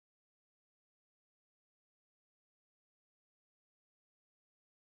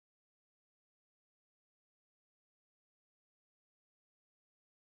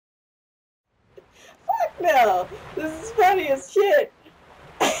No, this is funny as shit.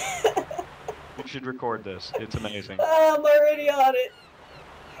 You should record this. It's amazing. I'm already on it.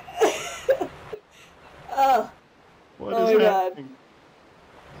 Oh. What Oh is my happening?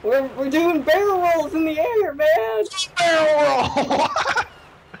 God. We're doing barrel rolls in the air, man. Barrel roll!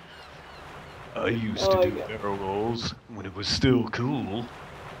 I used to do God. barrel rolls when it was still cool.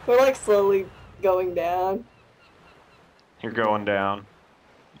 We're like slowly going down. You're going down.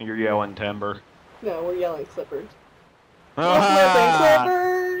 You're yelling timber. No, we're yelling clippers.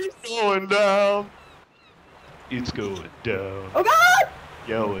 Ah, We're flipping clippers. going down. It's going down. Oh God!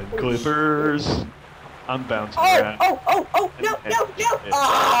 Yelling clippers. I'm bouncing Oh, around. oh, no.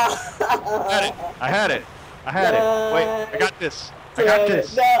 Ah! I had it. Wait, I got this. I got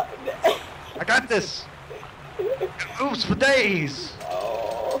this. No. I got this. It moves for days.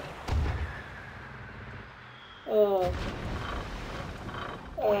 Oh.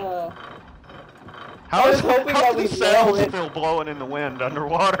 How is that the we sails nailed it. still blowing in the wind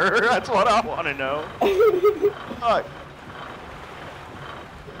underwater? That's what I want to know. Fuck.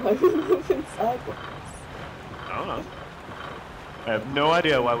 Why are we moving sideways? I don't know. I have no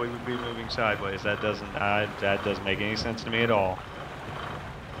idea why we would be moving sideways. That doesn't make any sense to me at all.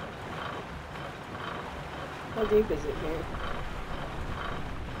 How deep is it here?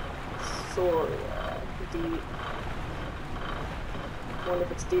 Sort of deep. Wonder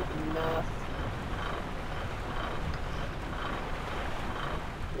if it's deep enough.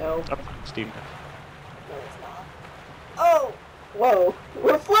 No. Oh, it's deep enough. No, it's not. Oh! Whoa!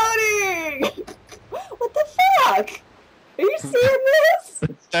 We're floating! What the fuck? Are you seeing this?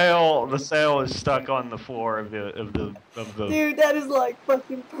 The sail is stuck on the floor of the. Dude, that is like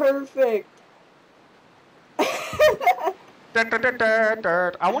fucking perfect.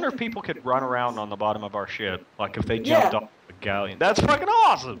 I wonder if people could run around on the bottom of our ship, like if they jumped off the galleon. That's fucking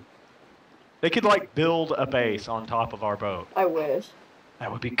awesome. They could like build a base on top of our boat. I wish.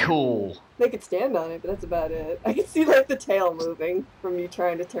 That would be cool. They could stand on it, but that's about it. I can see like the tail moving from you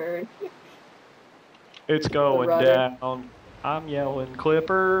trying to turn. It's going down. I'm yelling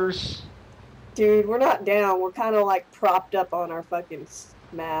clippers. Dude, we're not down. We're kind of like propped up on our fucking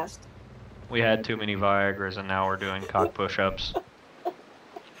mast. We had too many Viagras and now we're doing cock push-ups.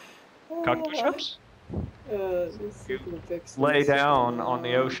 Cock push-ups? You lay down on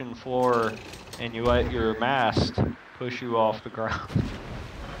the ocean floor and you let your mast push you off the ground.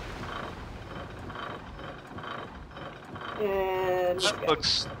 And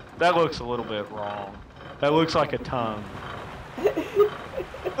that looks a little bit wrong. That looks like a tongue.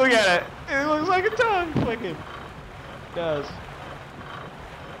 Look at it. It looks like a tongue. Fucking does.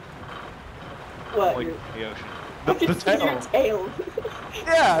 What? Like the ocean. The tail. Your tail.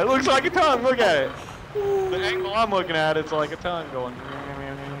 Yeah, it looks like a tongue. Look at it. The angle I'm looking at, it's like a tongue going.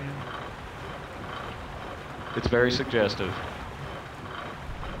 It's very suggestive.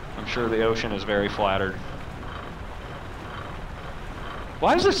 I'm sure the ocean is very flattered.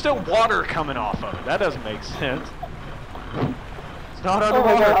 Why is there still water coming off of it? That doesn't make sense. It's not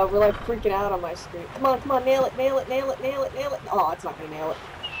underwater. Oh my God, we're like freaking out on my screen. Come on, nail it. Oh, it's not gonna nail it.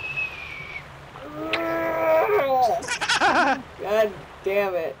 God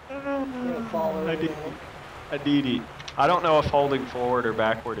damn it. I'm gonna fall over now. Aditi. I don't know if holding forward or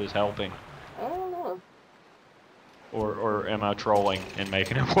backward is helping. I don't know. Or am I trolling and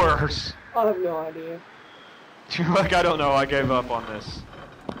making it worse? I have no idea. Like, I don't know, I gave up on this.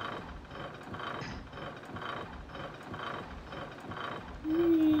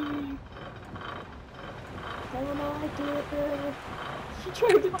 She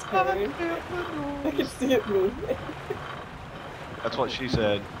tried to turn. I can see it moving. That's what she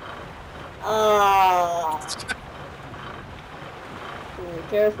said. Ah. Be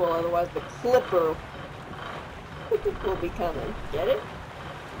careful, otherwise the clipper will be coming. Get it?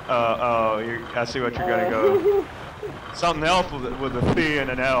 I see what you're gonna go. Something else with a C and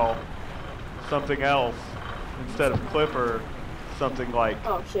an L. Something else. Instead of clipper, something like...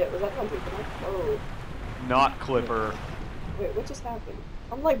 Oh shit, was that not deep enough? Oh. Not clipper. Wait, what just happened?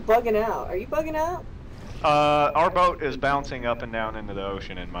 I'm like bugging out. Are you bugging out? Our boat is bouncing up and down into the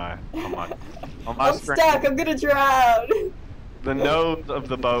ocean on my I'm screen. stuck, I'm gonna drown! The nose of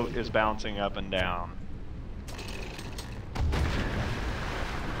the boat is bouncing up and down.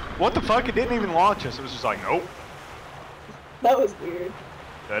 What the fuck? It didn't even launch us. It was just like, nope. That was weird.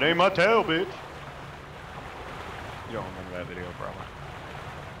 That ain't my tail, bitch. You don't remember that video, probably.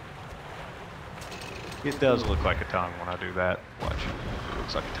 It does look like a tongue when I do that. Watch. It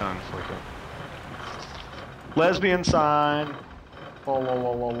looks like a tongue flicking. Lesbian sign. Lol, lol,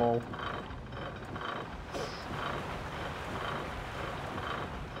 lol, lol, lol.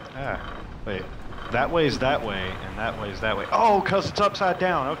 Ah, wait. That way's that way, and that way's that way. Oh, because it's upside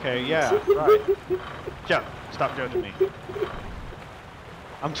down. Okay, yeah, right. Jeff, stop judging me.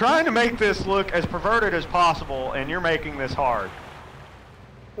 I'm trying to make this look as perverted as possible, and you're making this hard.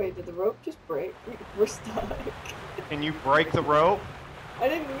 Wait, did the rope just break? We're stuck. Can you break the rope? I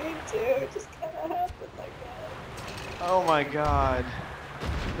didn't mean to. It just kind of happened like that. Oh my god.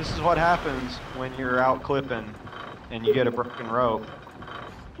 This is what happens when you're out clipping and you get a broken rope.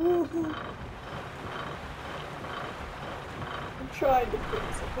 I'm trying to fix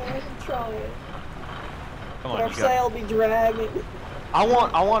it, man. I'm trying. Come on, But our sail be dragging. I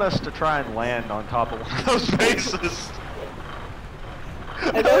want us to try and land on top of one of those bases.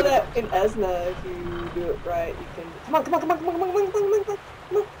 I know that in Esna, if you do it right, you can. Come on, come on, come on, come on, come on, come on, come on,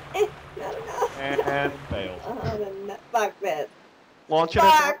 come on. Not enough. And failed. Fuck this. Launch it.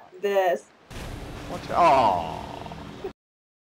 Fuck this. Oh.